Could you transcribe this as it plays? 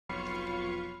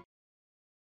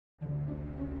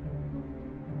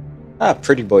Ah,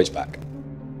 pretty boy's back.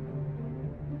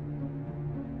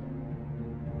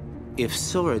 If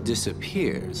Sora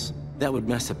disappears, that would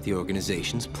mess up the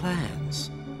organization's plans.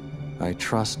 I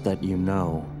trust that you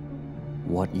know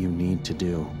what you need to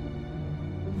do.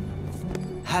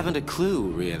 Haven't a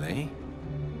clue, really.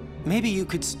 Maybe you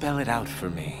could spell it out for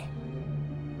me.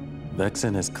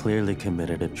 Vexen has clearly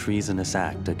committed a treasonous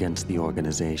act against the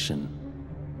organization.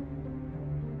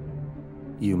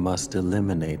 You must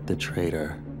eliminate the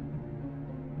traitor.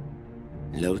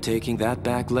 No taking that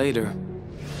back later.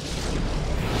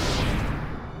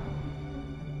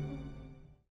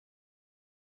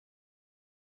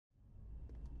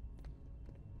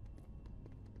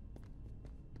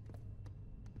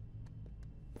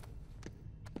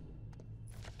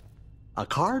 A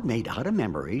card made out of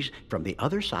memories from the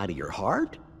other side of your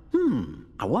heart?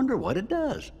 I wonder what it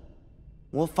does.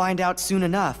 We'll find out soon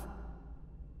enough.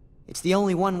 It's the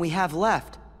only one we have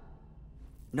left.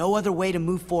 No other way to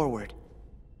move forward.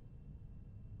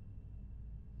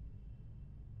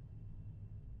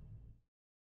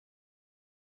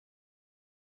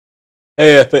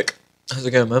 Hey, Epic. How's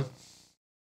it going, man?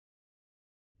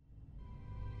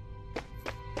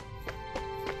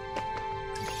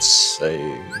 Let's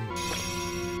see.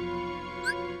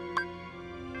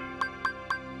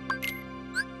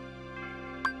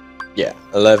 Yeah,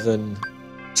 11,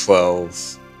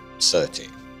 12, 13.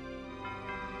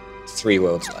 3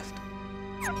 worlds left.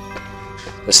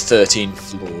 There's 13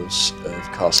 floors of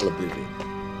Castle Oblivion.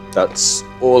 That's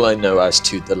all I know as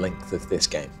to the length of this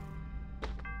game.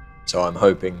 So I'm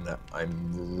hoping that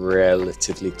I'm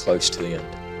relatively close to the end.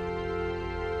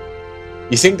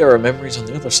 You think there are memories on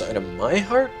the other side of my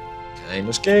heart?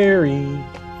 Kinda scary.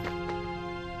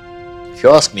 If you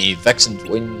ask me, Vexen's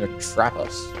waiting to trap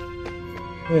us.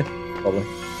 Probably.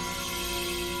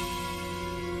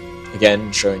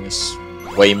 Again, showing us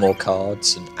way more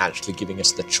cards and actually giving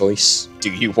us the choice. Do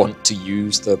you want to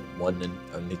use the one and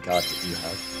only card that you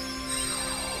have?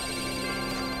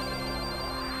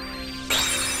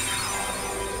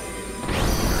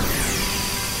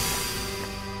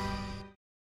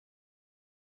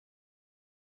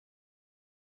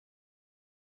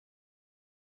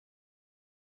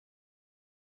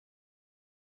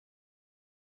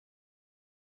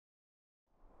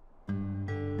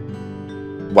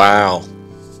 Wow.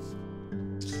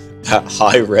 That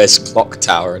high-res clock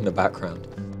tower in the background.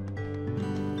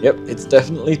 Yep, it's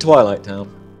definitely Twilight Town.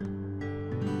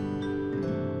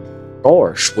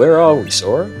 Gosh, where are we,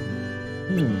 Sora?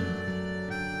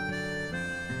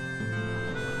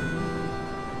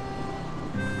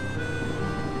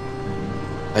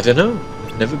 I don't know.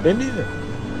 I've never been here.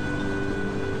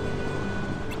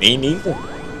 Me neither.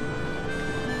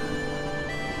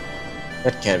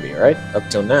 That can't be right. Up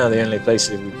till now, the only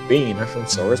places we've been are from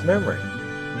Sora's memory.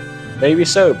 Maybe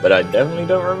so, but I definitely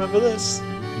don't remember this.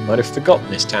 You might have forgotten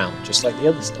this town, just like the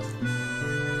other stuff.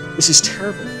 This is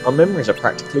terrible. Our memories are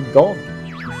practically gone.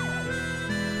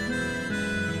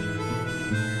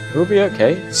 We'll be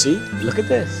okay. See? Look at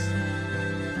this.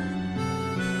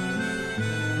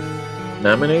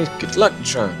 Namine's good luck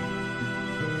charm.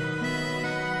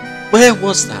 Where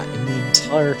was that in the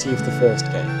entirety of the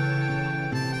first game?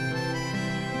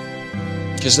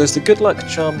 Because there's the good luck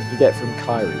charm that you get from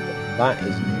Kairi, but that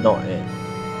is not it.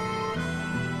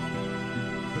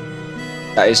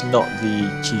 That is not the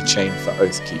keychain for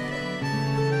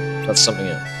Oathkeeper. That's something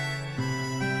else.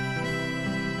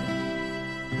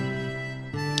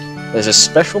 There's a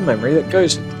special memory that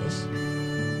goes with this.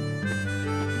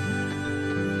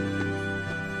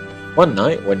 One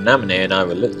night, when Namine and I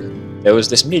were little, there was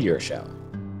this meteor shower.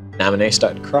 Namine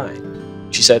started crying.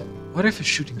 She said, "What if a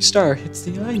shooting star hits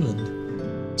the island?"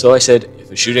 So I said,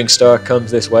 "If a shooting star comes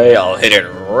this way, I'll hit it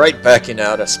right back in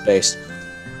outer space."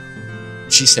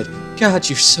 She said, "God,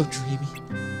 you're so dreamy."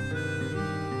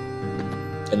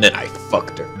 And then I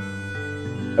fucked her.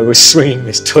 I was swinging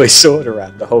this toy sword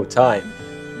around the whole time,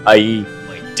 i.e.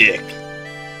 my dick.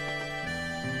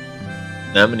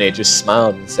 Namine just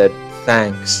smiled and said,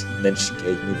 "Thanks," and then she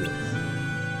gave me this.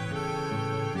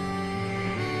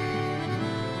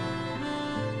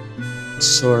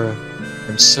 Sora,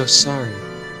 I'm so sorry.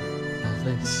 All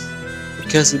this.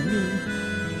 Because of me.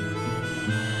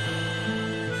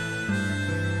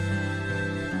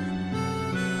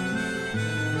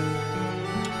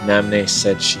 Namine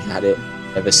said she had it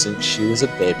ever since she was a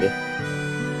baby.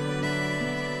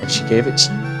 And she gave it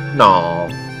to you? No.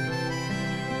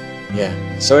 Yeah,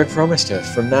 so I promised her,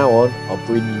 from now on, I'll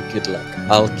bring you good luck.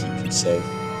 I'll keep you safe.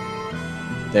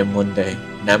 Then one day,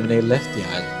 Namine left the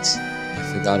islands. I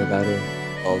forgot about her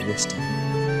all this time.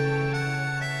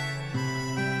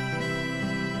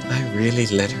 I really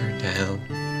let her down.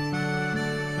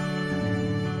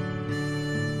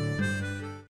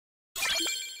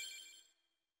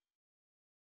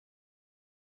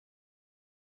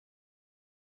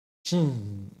 Twilight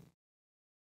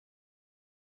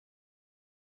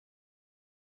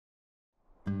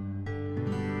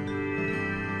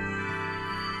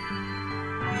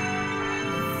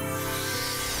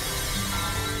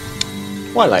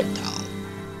Town.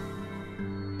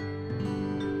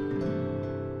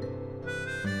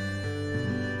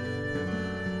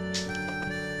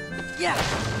 Yeah.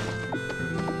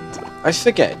 I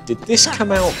forget, did this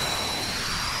come out?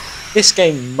 This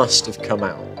game must have come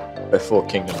out before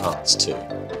Kingdom Hearts 2.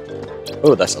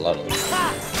 Oh, that's a lot of them.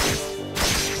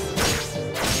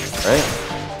 Right?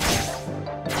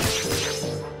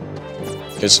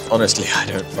 Because honestly, I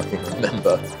don't fucking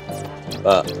remember.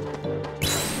 But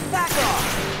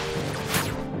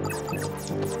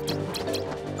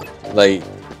like,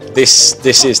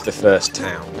 this is the first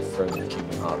town from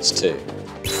Kingdom Hearts 2.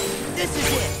 This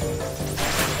is it.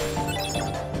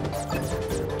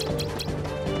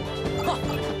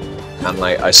 And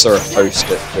like, I saw a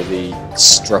poster for the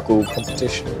struggle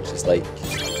competition, which is like,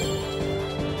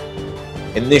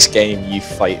 in this game you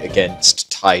fight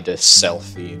against Tidus,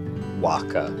 Selphie, and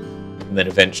Waka, and then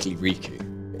eventually Riku.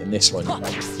 In this one,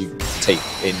 you take,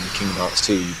 in Kingdom Hearts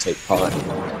 2, you take part in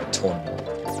a tournament.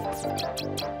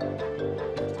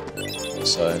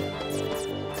 So,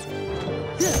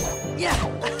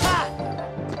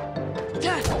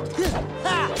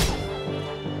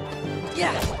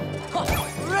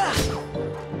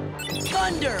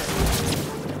 Thunder.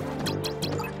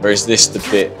 or is this the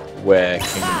bit where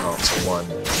Kingdom Hearts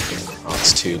 1 and Kingdom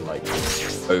Hearts 2 like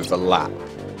overlap?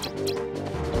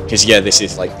 Because yeah, this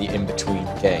is like the in-between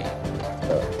game.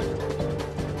 But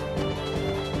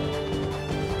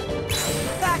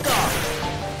Back off.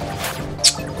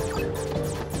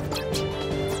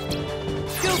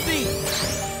 Goofy.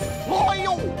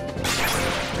 Loyal.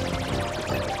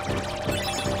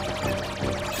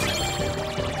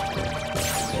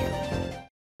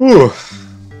 Whew.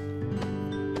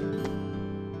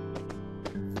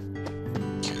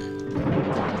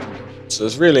 So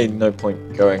there's really no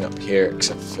point going up here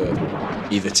except for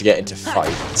either to get into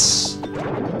fights,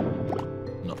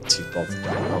 not too bothered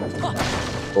about,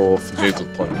 or for Google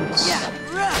points.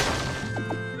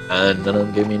 And none of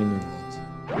them gave me any moves.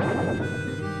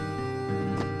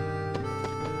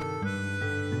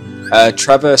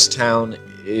 Traverse Town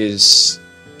is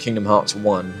Kingdom Hearts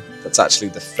 1. That's actually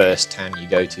the first town you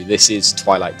go to. This is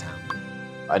Twilight Town.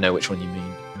 I know which one you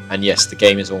mean. And yes, the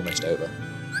game is almost over.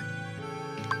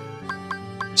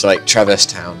 So like, Traverse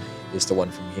Town is the one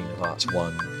from Kingdom Hearts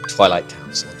 1. Twilight Town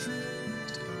is the one from Kingdom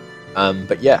Hearts 2.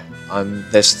 But yeah,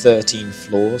 there's 13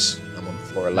 floors. I'm on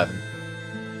floor 11.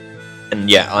 And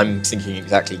yeah, I'm thinking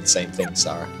exactly the same thing,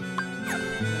 Sarah.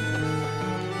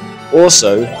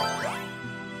 Also,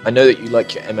 I know that you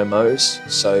like your MMOs,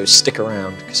 so stick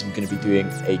around because I'm going to be doing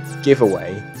a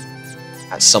giveaway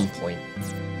at some point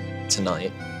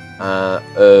tonight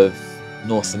of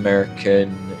North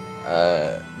American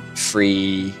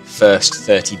free first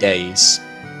 30 days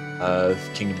of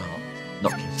Kingdom Hearts.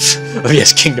 Not Kingdom oh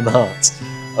yes, Kingdom Hearts.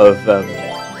 Of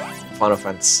Final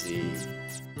Fantasy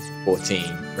 14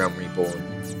 Realm Reborn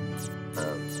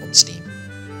on Steam.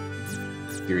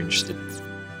 If you're interested.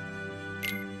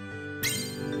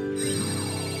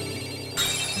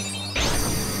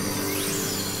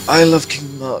 I love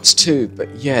Kingdom Hearts 2, but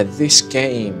yeah, this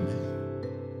game...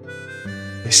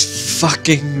 This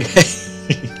fucking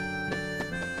game...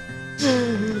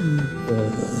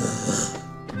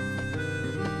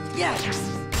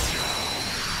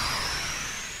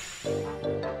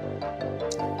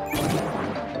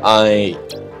 I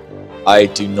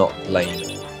do not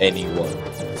blame anyone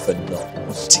for not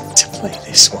wanting to play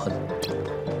this one.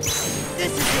 This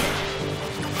is it.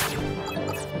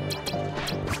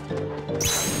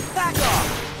 Back off.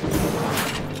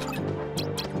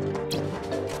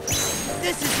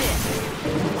 This is it.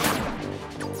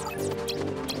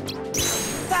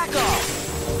 Back off.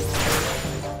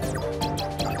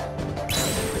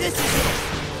 This is it.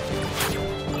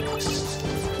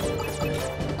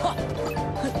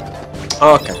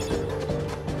 Oh, okay.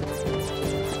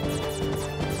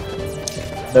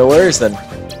 No worries then.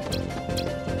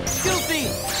 Goofy.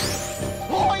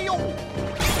 Loyal.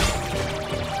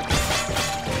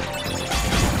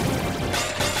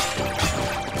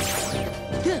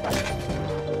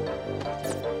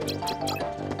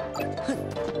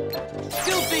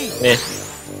 Goofy. Eh,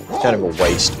 kind of a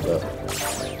waste, but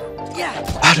Yeah.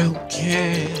 I don't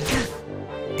care.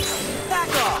 Back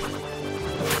off.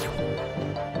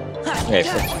 Hey,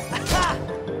 fuck you.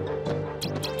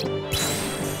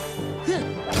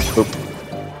 Boop.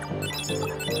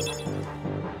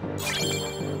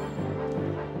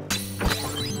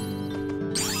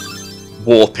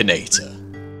 Warpinator.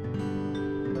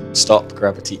 Stop,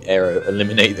 gravity, arrow,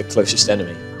 eliminate the closest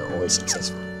enemy. Not always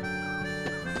successful.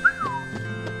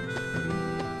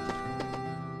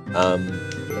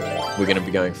 We're going to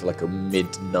be going for like a mid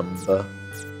number.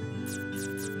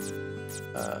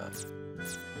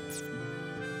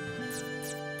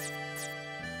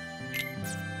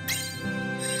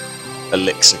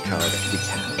 Elixir card if we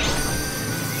can.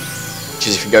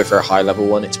 Because if you go for a high level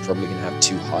one, it's probably going to have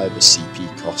too high of a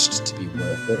CP cost to be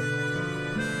worth it.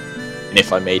 And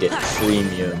if I made it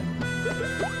premium,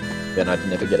 then I'd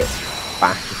never get it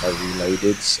back if I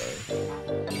reloaded, so...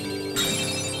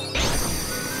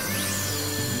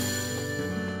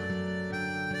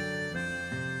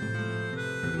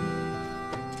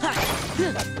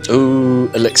 Ooh,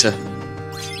 elixir.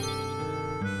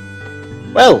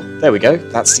 Well, there we go.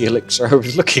 That's the elixir I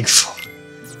was looking for.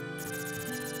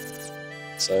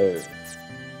 So,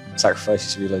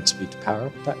 sacrifices reload speed to power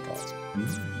up attack cards.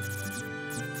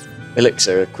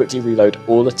 Elixir, quickly reload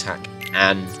all attack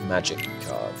and magic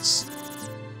cards.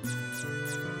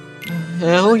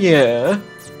 Hell yeah!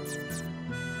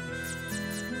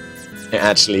 It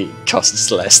actually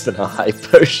costs less than a high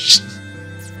potion.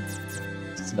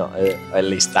 It's not at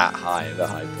least that high of a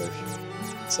high potion.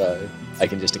 So, I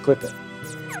can just equip it.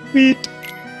 Sweet!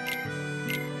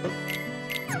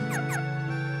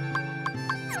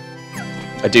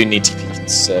 I do need to be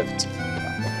conservative with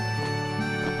that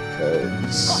one,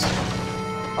 because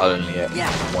I'll only get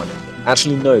one of them.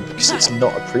 Actually, no, because it's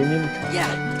not a premium card.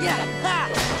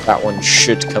 That one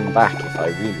should come back if I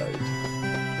reload.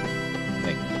 I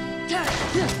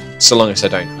think. So long as I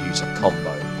don't use a combo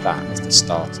of that as the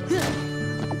starter.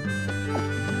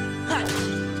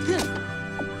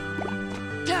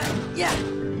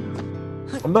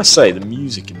 I must say, the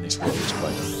music in this world is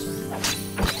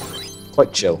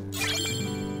quite chill.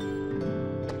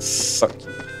 Fuck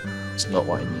you. It's not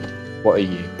what I need. What are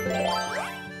you?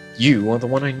 You are the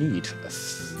one I need.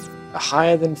 A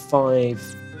higher than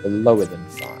 5, a lower than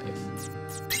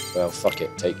 5. Well, fuck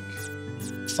it. Take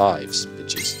 5s,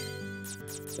 bitches.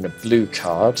 And a blue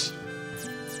card.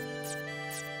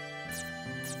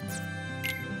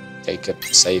 Take a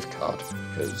save card,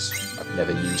 because I've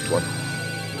never used one.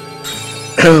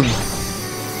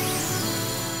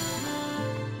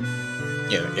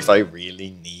 You know, if I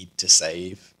really need to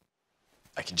save,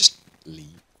 I can just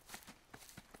leave.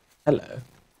 Hello.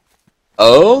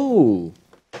 Oh!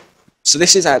 So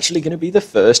this is actually going to be the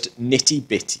first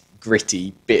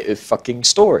nitty-gritty bit of fucking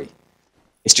story.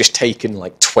 It's just taken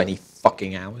like 20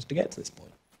 fucking hours to get to this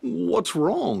point. What's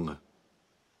wrong?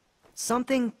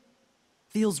 Something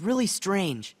feels really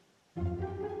strange.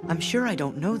 I'm sure I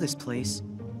don't know this place,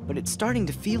 but it's starting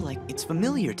to feel like it's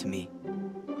familiar to me.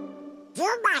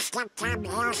 You must have come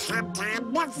here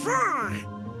sometime before.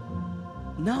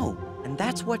 No, and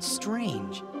that's what's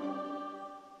strange.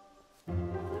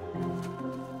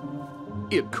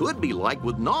 It could be like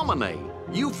with Nominee.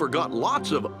 You forgot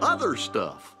lots of other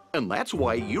stuff, and that's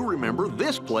why you remember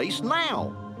this place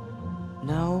now.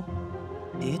 No,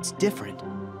 it's different.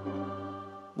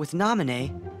 With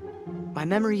Nominee, my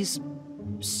memories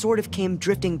sort of came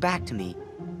drifting back to me,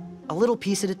 a little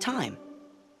piece at a time.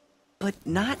 But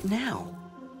not now.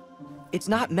 It's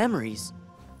not memories,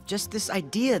 just this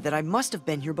idea that I must have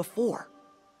been here before.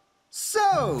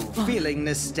 So, feeling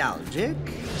nostalgic?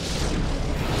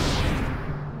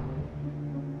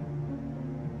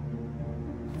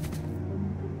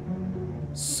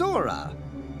 Sora,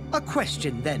 a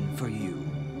question then for you.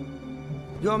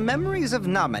 Your memories of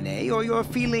Nominee or your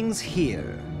feelings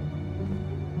here?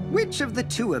 Which of the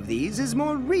two of these is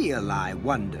more real, I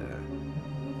wonder?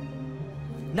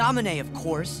 Nominee, of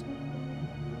course.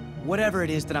 Whatever it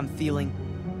is that I'm feeling,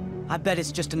 I bet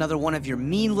it's just another one of your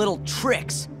mean little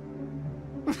tricks.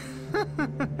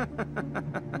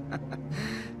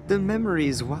 The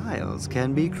memory's wiles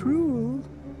can be cruel.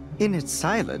 In its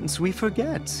silence, we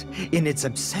forget. In its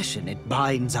obsession, it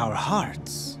binds our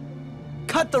hearts.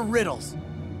 Cut the riddles!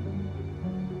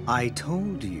 I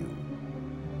told you.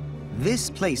 This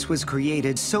place was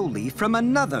created solely from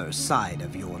another side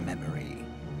of your memory.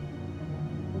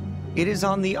 It is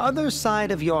on the other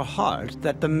side of your heart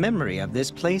that the memory of this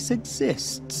place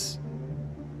exists.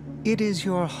 It is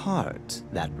your heart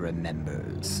that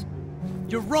remembers.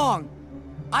 You're wrong!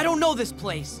 I don't know this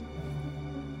place!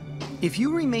 If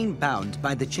you remain bound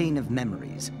by the chain of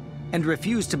memories, and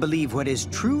refuse to believe what is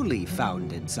truly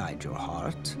found inside your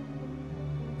heart,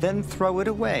 then throw it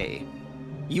away.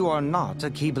 You are not a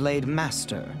Keyblade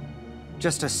master,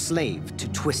 just a slave to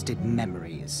twisted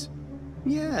memories.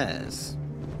 Yes,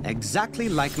 exactly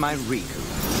like my Riku.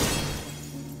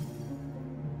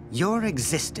 Your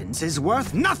existence is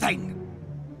worth nothing!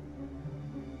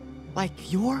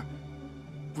 Like you're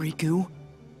Riku?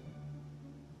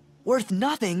 Worth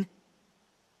nothing?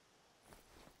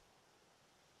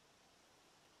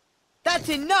 That's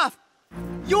enough!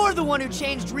 You're the one who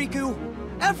changed Riku!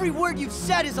 Every word you've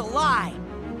said is a lie!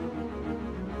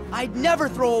 I'd never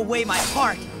throw away my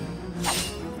heart!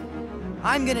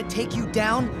 I'm gonna take you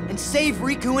down and save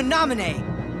Riku and Namine!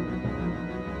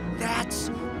 That's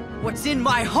what's in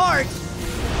my heart!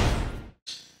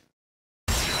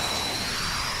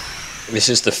 This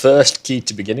is the first Key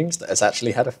to Beginnings that has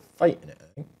actually had a fight in it, I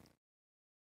think.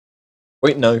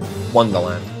 Wait, no,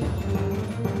 Wonderland.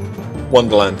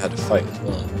 Wonderland had a fight as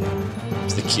well.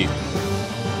 It's the cube.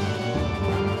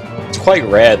 It's quite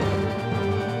rare though.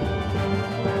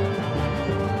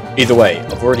 Either way,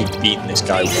 I've already beaten this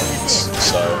guy once,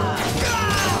 so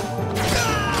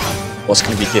what's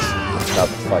going to be different about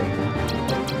the fight?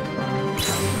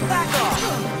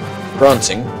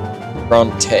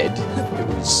 Granted, it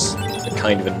was a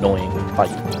kind of annoying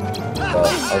fight, but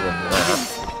other than that...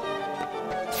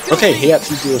 Okay, he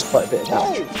actually deals quite a bit of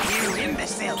damage.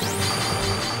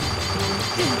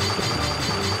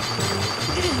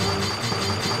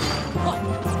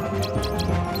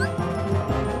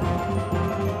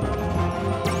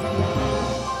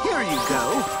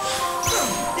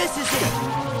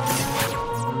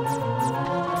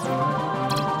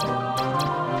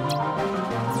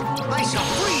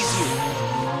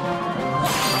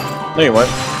 No, you won't.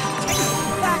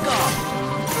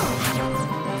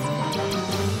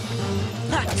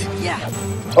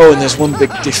 Oh, and there's one big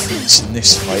difference in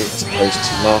this fight as opposed to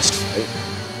the last fight,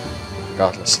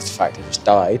 regardless of the fact it just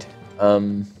died.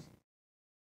 And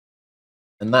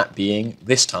that being,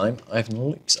 this time, I have an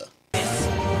elixir.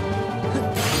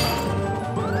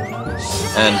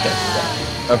 And don't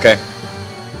die. Okay.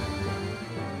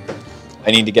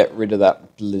 I need to get rid of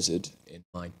that blizzard in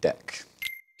my deck,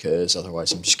 because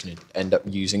otherwise I'm just going to end up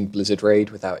using Blizzard Raid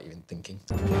without even thinking.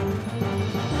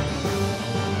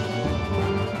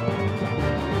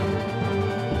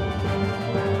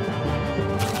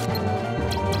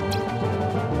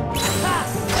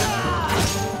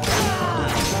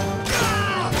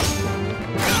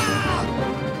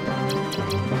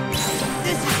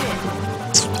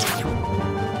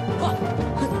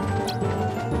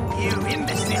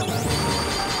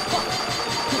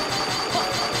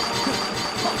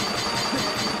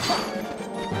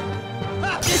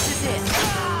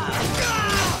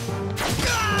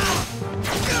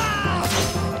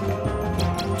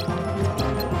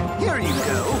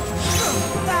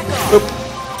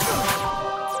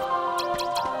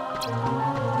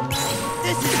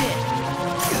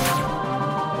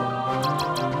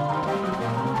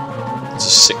 It's a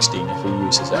 16 if he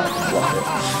uses that.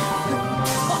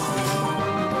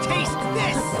 Taste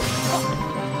this!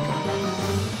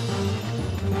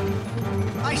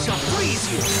 I shall freeze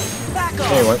you! Back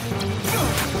off! Anyway.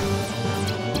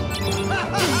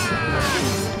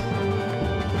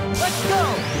 Let's go!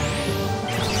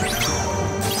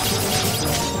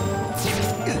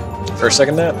 For a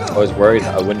second there, I was worried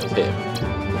that I wouldn't have hit him.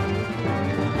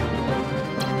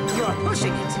 You're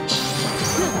pushing it!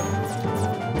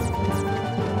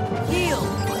 Heal!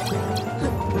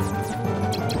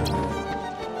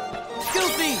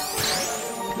 Goofy!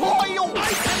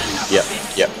 Yep,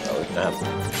 that was gonna happen.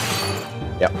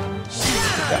 Yep.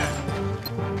 Yeah.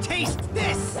 Taste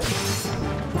this!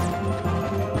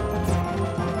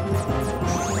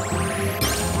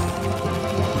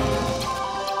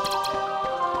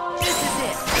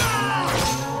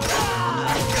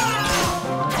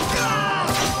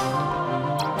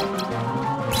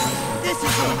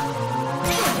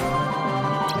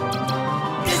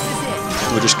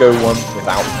 We'll just go one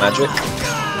without magic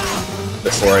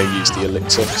before I use the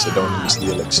elixir, because I don't want to use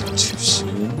the elixir too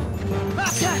soon.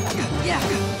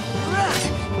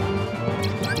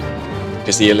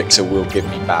 Because the elixir will give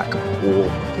me back all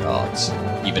my cards,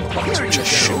 even ones which I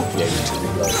shouldn't be able to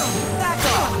reload.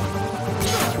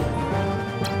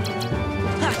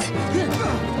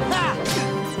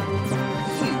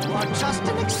 You are just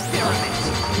an experiment!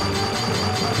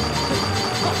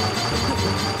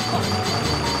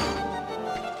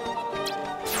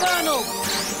 Colonel!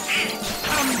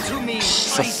 Come to me!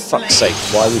 For fuck's sake,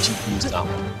 why would you use that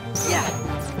one?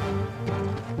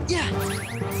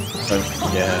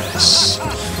 Yes.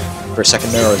 For a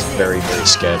second there I was very, very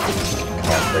scared that you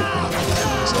can't break me.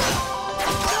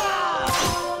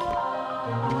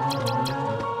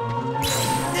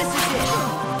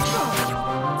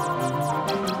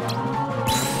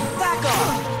 Back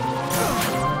off!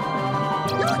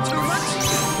 You're too much!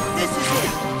 This is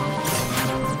it!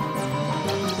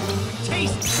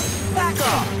 Taste! Back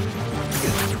off!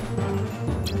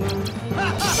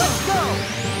 Let's go!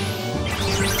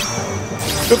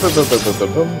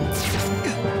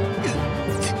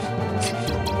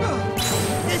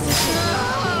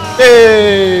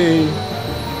 Hey!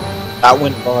 That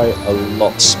went by a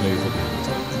lot smoother.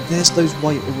 And there's those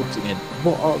white orbs again.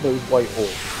 What are those white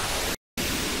orbs?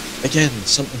 Again,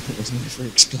 something that was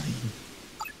never explained.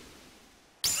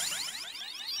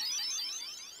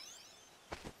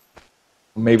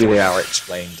 Maybe they are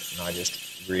explained, and I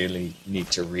just really need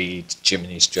to read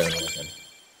Jiminy's journal again.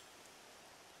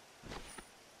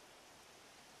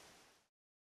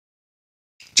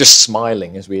 Just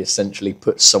smiling as we essentially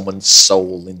put someone's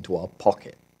soul into our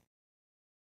pocket.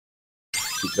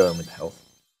 Keep going with health.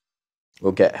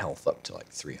 We'll get health up to like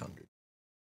 300.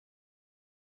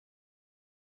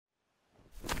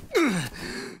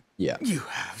 Yeah. You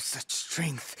have such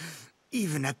strength,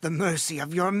 even at the mercy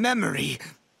of your memory.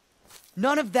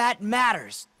 None of that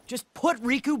matters. Just put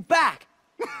Riku back.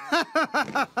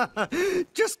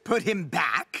 Just put him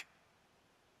back?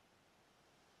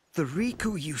 The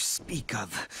Riku you speak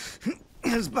of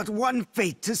has but one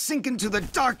fate, to sink into the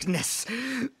darkness.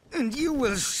 And you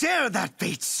will share that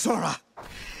fate, Sora.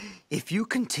 If you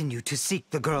continue to seek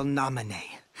the girl Namine,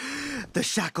 the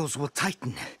shackles will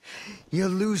tighten.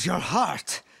 You'll lose your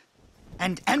heart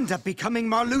and end up becoming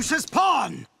Marluxia's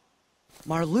pawn.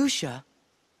 Marluxia?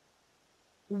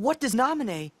 What does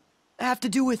Namine have to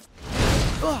do with...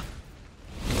 Oh,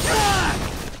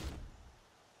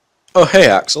 hey,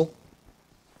 Axel.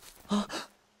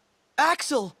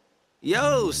 Axel!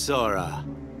 Yo, Sora!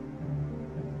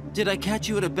 Did I catch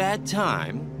you at a bad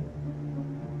time?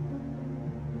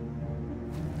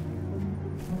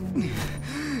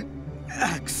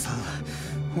 Axel,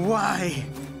 why?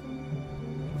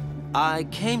 I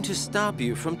came to stop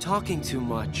you from talking too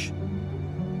much.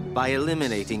 By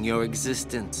eliminating your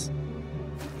existence.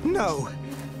 No,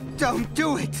 don't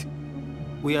do it!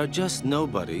 We are just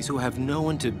nobodies who have no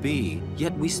one to be,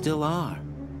 yet we still are.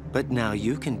 But now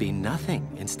you can be nothing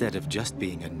instead of just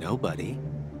being a nobody.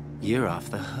 You're off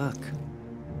the hook.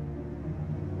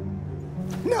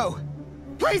 No!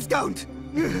 Please don't!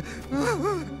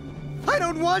 I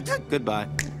don't want to... Goodbye.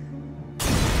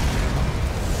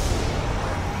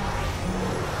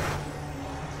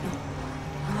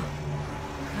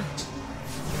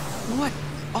 What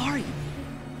are you?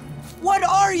 What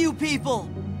are you people?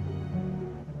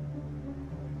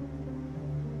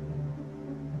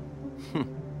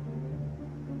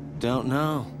 Don't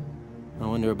know. I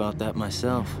wonder about that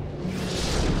myself.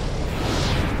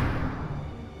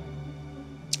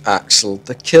 Axel,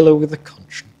 the killer with a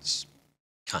conscience.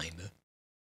 Kinda.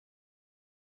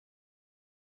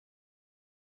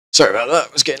 Sorry about that,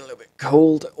 it was getting a little bit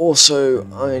cold. Also,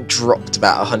 I dropped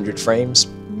about 100 frames.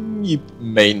 You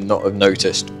may not have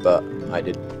noticed, but I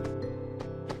did.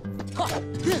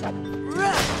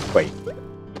 Wait.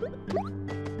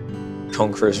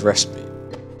 Conqueror's Recipe.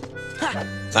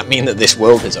 Does that mean that this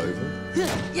world is over?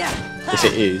 If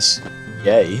it is,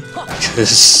 yay,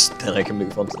 because then I can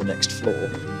move on to the next floor.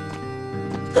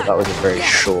 But that was a very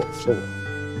short floor.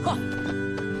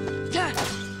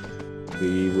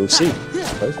 We will see, I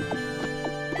suppose.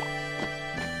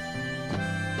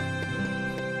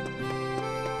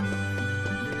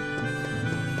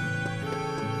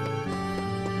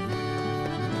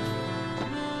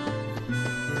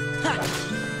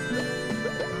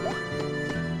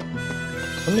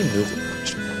 How many movement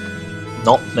points?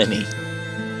 Not many.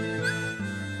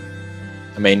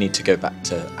 I may need to go back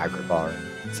to Agrabah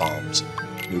and farms and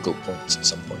Moogle points at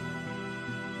some point.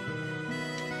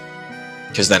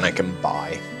 Because then I can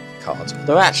buy cards.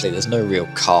 Although actually there's no real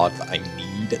card that I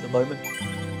need at the moment.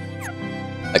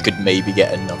 I could maybe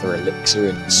get another elixir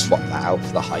and swap that out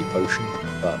for the high potion,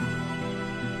 but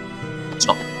it's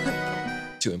not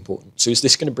too important. So is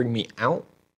this going to bring me out?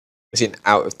 Is it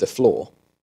out of the floor?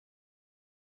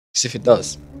 Because if it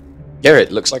does, yeah,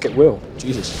 it looks like it will.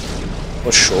 Jesus.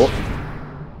 Was short.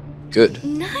 Good.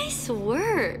 Nice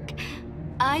work.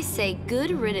 I say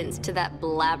good riddance to that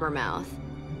blabbermouth.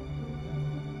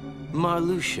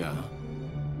 Marluxia,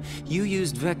 you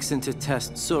used Vexen to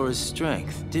test Sora's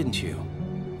strength, didn't you?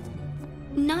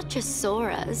 Not just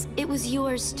Sora's, it was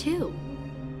yours too.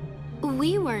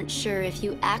 We weren't sure if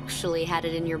you actually had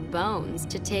it in your bones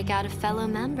to take out a fellow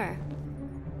member.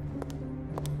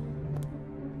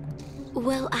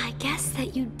 Well, I guess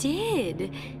that you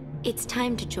did. It's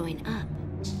time to join up.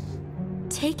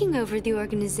 Taking over the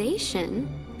organization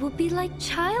will be like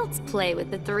child's play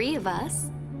with the three of us.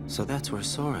 So that's where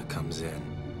Sora comes in.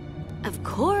 Of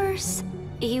course.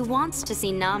 He wants to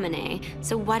see Namine,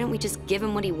 so why don't we just give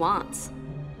him what he wants?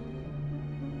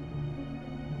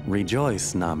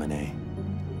 Rejoice, Namine.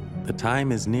 The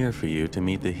time is near for you to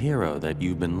meet the hero that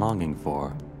you've been longing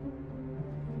for.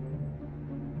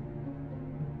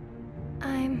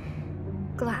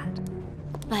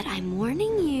 I'm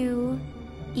warning you.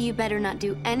 You better not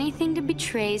do anything to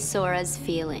betray Sora's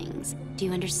feelings. Do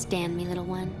you understand me, little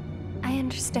one? I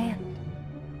understand.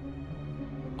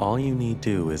 All you need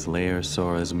do is layer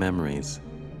Sora's memories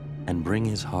and bring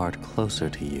his heart closer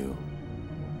to you.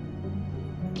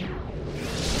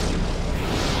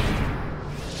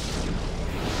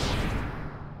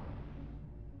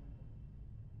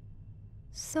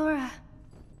 Sora.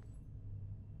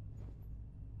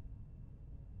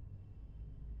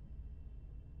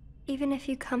 Even if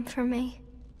you come for me,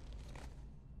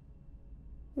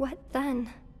 what then?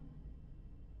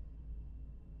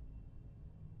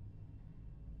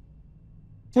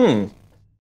 I'm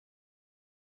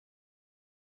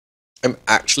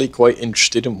actually quite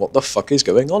interested in what the fuck is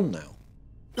going on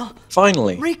now.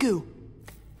 Finally. Riku!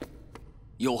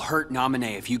 You'll hurt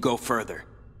Naminé if you go further.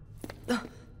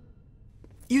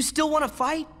 You still want to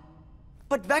fight?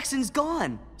 But Vexen's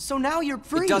gone, so now you're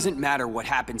free. It doesn't matter what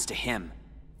happens to him.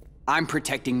 I'm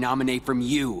protecting Naminé from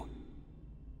you.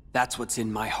 That's what's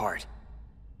in my heart.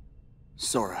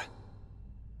 Sora,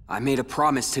 I made a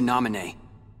promise to Naminé.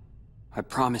 I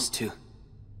promised to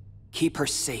keep her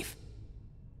safe.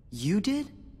 You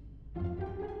did?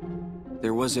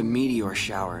 There was a meteor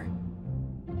shower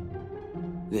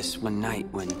this one night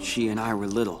when she and I were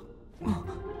little.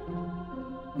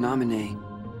 Naminé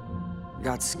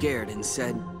got scared and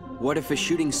said, what if a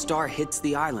shooting star hits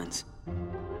the islands?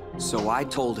 So I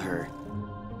told her,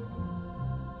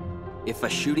 if a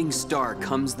shooting star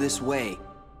comes this way,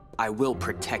 I will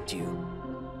protect you.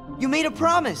 You made a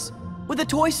promise! With a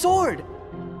toy sword!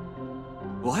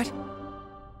 What?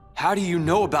 How do you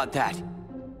know about that?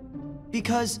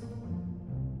 Because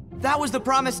that was the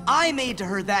promise I made to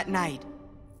her that night.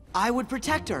 I would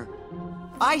protect her.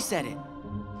 I said it.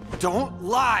 Don't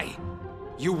lie!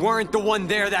 You weren't the one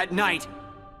there that night!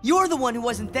 You're the one who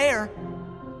wasn't there.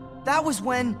 That was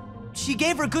when she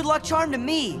gave her good luck charm to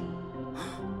me.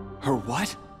 Her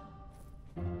what?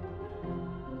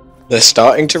 They're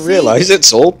starting to realize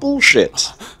it's all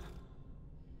bullshit.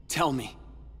 Tell me,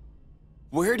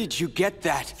 where did you get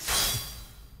that?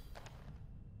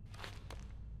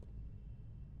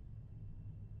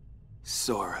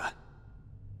 Sora.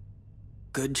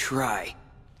 Good try.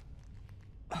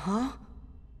 Huh?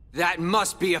 That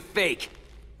must be a fake.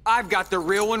 I've got the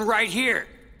real one right here.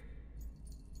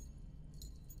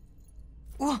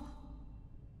 Well,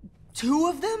 two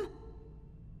of them?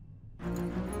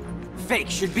 Fake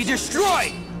should be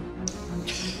destroyed!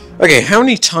 Okay, how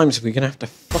many times are we gonna have to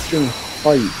fucking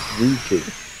fight Riku?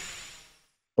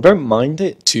 I don't mind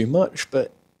it too much,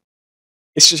 but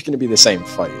it's just gonna be the same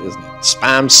fight, isn't it?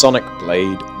 Spam Sonic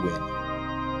Blade, win.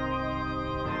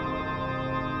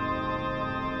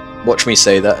 Watch me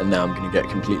say that, and now I'm gonna get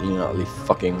completely and utterly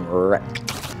fucking wrecked.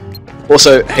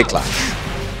 Also, hey Clash.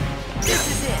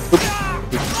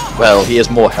 Well, he has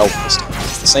more health this time.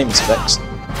 It's the same as Vex.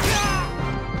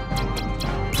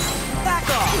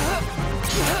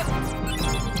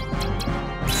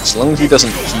 As long as he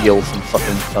doesn't heal from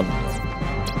fucking thunder,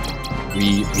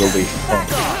 we will be fine.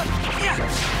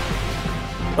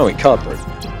 Oh, he card broke.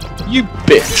 You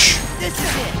bitch!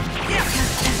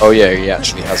 Oh yeah, he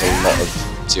actually has a lot of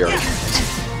zero.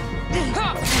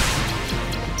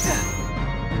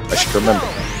 I should remember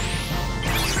that.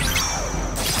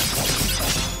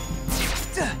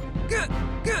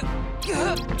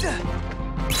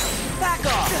 Back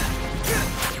off!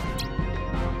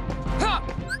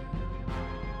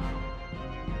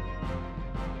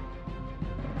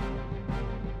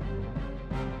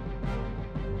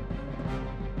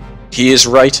 He is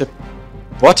right.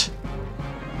 What?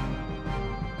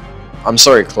 I'm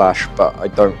sorry, Clash, but I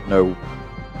don't know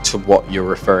to what you're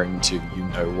referring to. You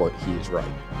know what he is right.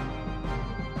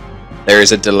 There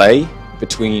is a delay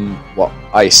between what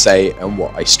I say and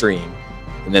what I stream,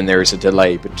 and then there is a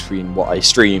delay between what I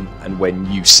stream and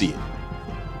when you see it.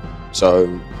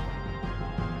 So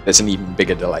there's an even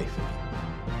bigger delay for me.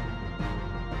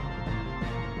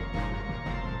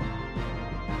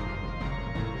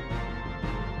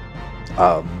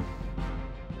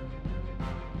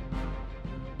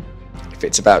 If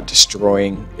it's about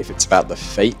destroying, if it's about the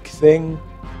fake thing,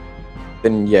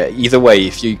 then yeah. Either way,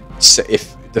 if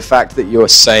the fact that you're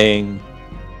saying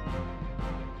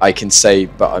I can say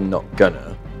but I'm not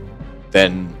gonna,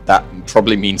 then that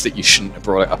probably means that you shouldn't have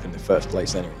brought it up in the first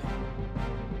place anyway.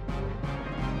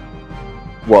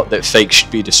 What, that fake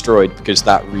should be destroyed because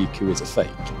that Riku is a fake?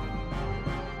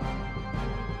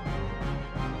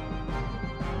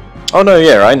 Oh no,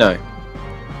 yeah, I know.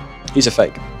 He's a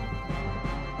fake.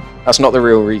 That's not the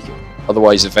real Riku.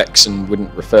 Otherwise, Vexen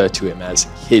wouldn't refer to him as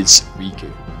his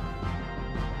Riku.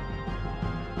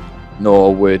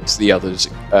 nor would the others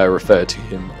refer to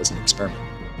him as an experiment.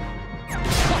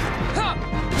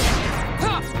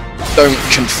 Don't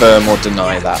confirm or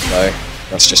deny that, though.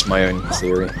 That's just my own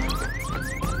theory. You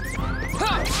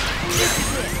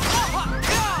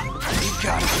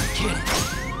gotta be kidding.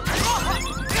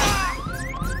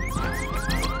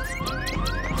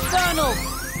 Donald!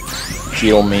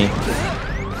 Heal me.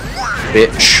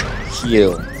 Bitch.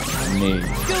 Heal me.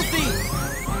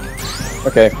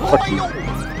 Okay, fuck you.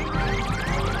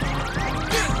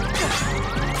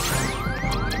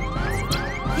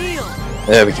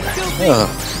 There we go. Oh.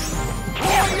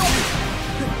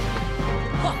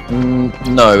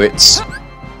 No, it's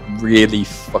really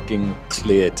fucking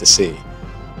clear to see.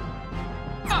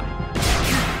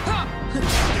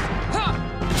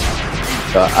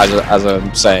 But as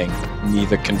I'm saying,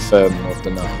 neither confirm nor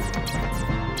deny.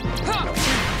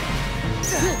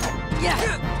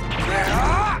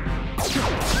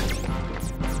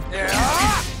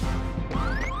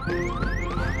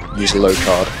 Use a low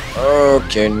card.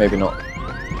 Okay, maybe not.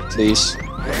 Please.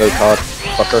 Low card.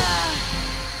 Fucker.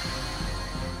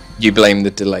 You blame the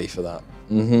delay for that.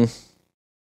 Mm-hmm.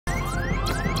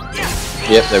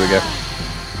 Yep, there we go.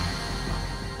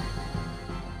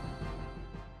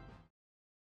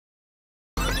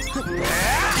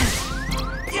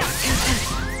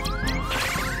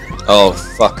 Oh,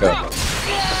 fuck up.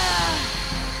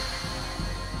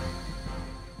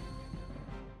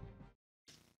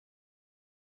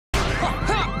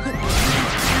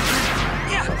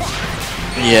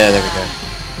 Yeah, there we go.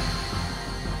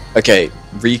 Okay,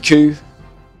 Riku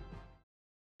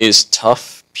is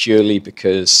tough purely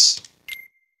because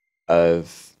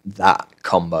of that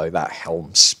combo, that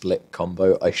helm split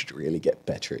combo. I should really get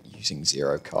better at using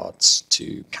 0 cards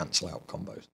to cancel out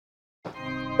combos.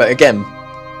 But again,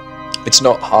 it's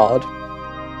not hard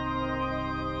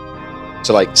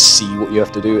to like see what you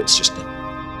have to do. It's just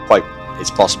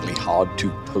it's possibly hard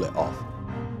to pull it off.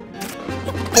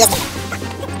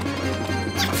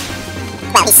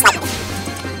 Well, he's slightly different.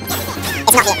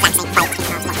 It's not the exact same fight between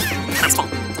halves, that's true.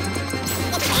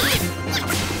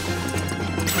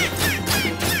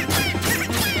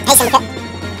 Hey, Syndicate.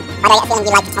 By the way, I get a feeling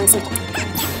you like Tom Syndicate.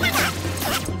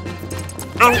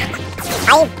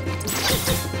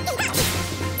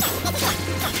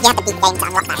 You have to beat the game to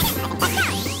unlock that, I think. But,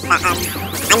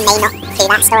 I may not do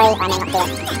that story, or I may not do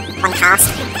it on cast.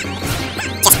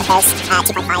 Just because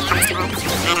 2.5 comes tomorrow, and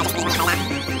I just really want to play that.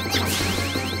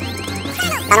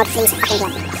 Donald, please fucking do it.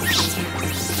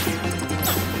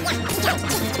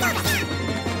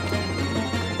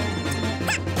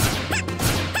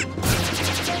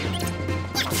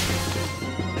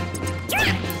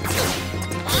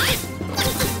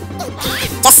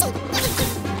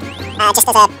 Just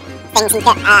as a thing,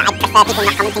 Syndicate, I prefer people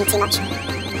not commenting too much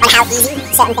on how easy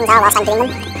certain things are whilst I'm doing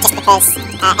them, just because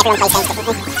everyone plays games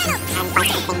differently, and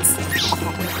finds different things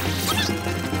difficult.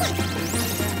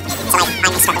 So like, I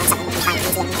may struggle on something and find it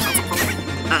easy, and you find something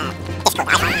difficult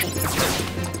that I find easy.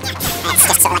 It's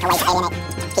just sort of like a way to alienate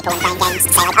people when playing games, to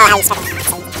say like, oh, how are you struggling? It's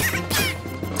so easy.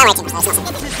 Don't worry too much though, it's not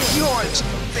something. This is yours,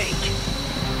 fake.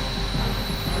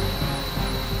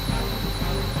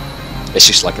 It's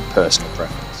just like a personal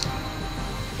preference.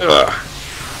 Ugh.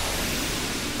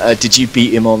 Did you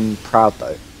beat him on Proud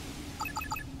though?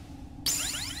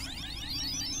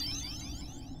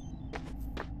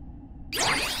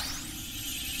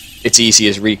 It's easy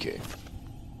as Riku.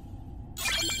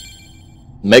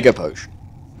 Mega Potion.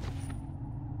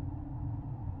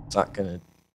 Is that gonna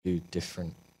do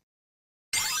different?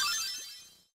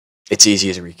 It's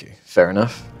easy as Riku. Fair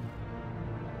enough.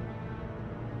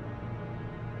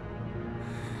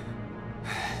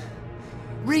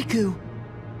 Riku!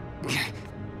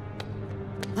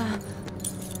 Huh?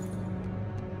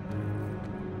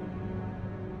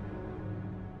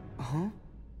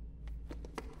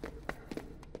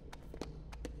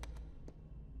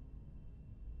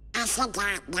 I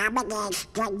forgot nominates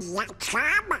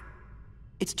 .com.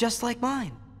 It's just like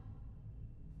mine.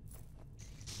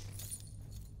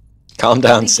 Calm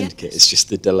down, Syndicate. It's just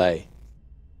the delay.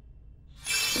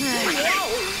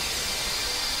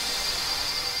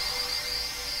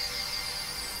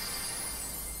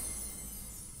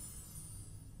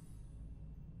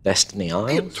 Destiny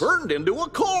Isles? It turned into a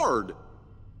card!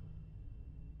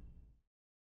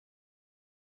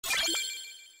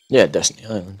 Yeah, Destiny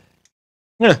Island.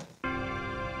 Yeah.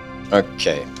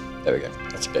 Okay, there we go.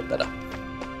 That's a bit better.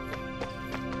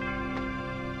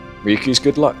 Riku's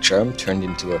good luck charm turned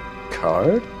into a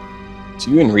card?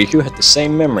 So you and Riku had the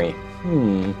same memory.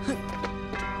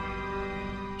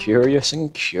 Curious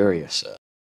and curiouser.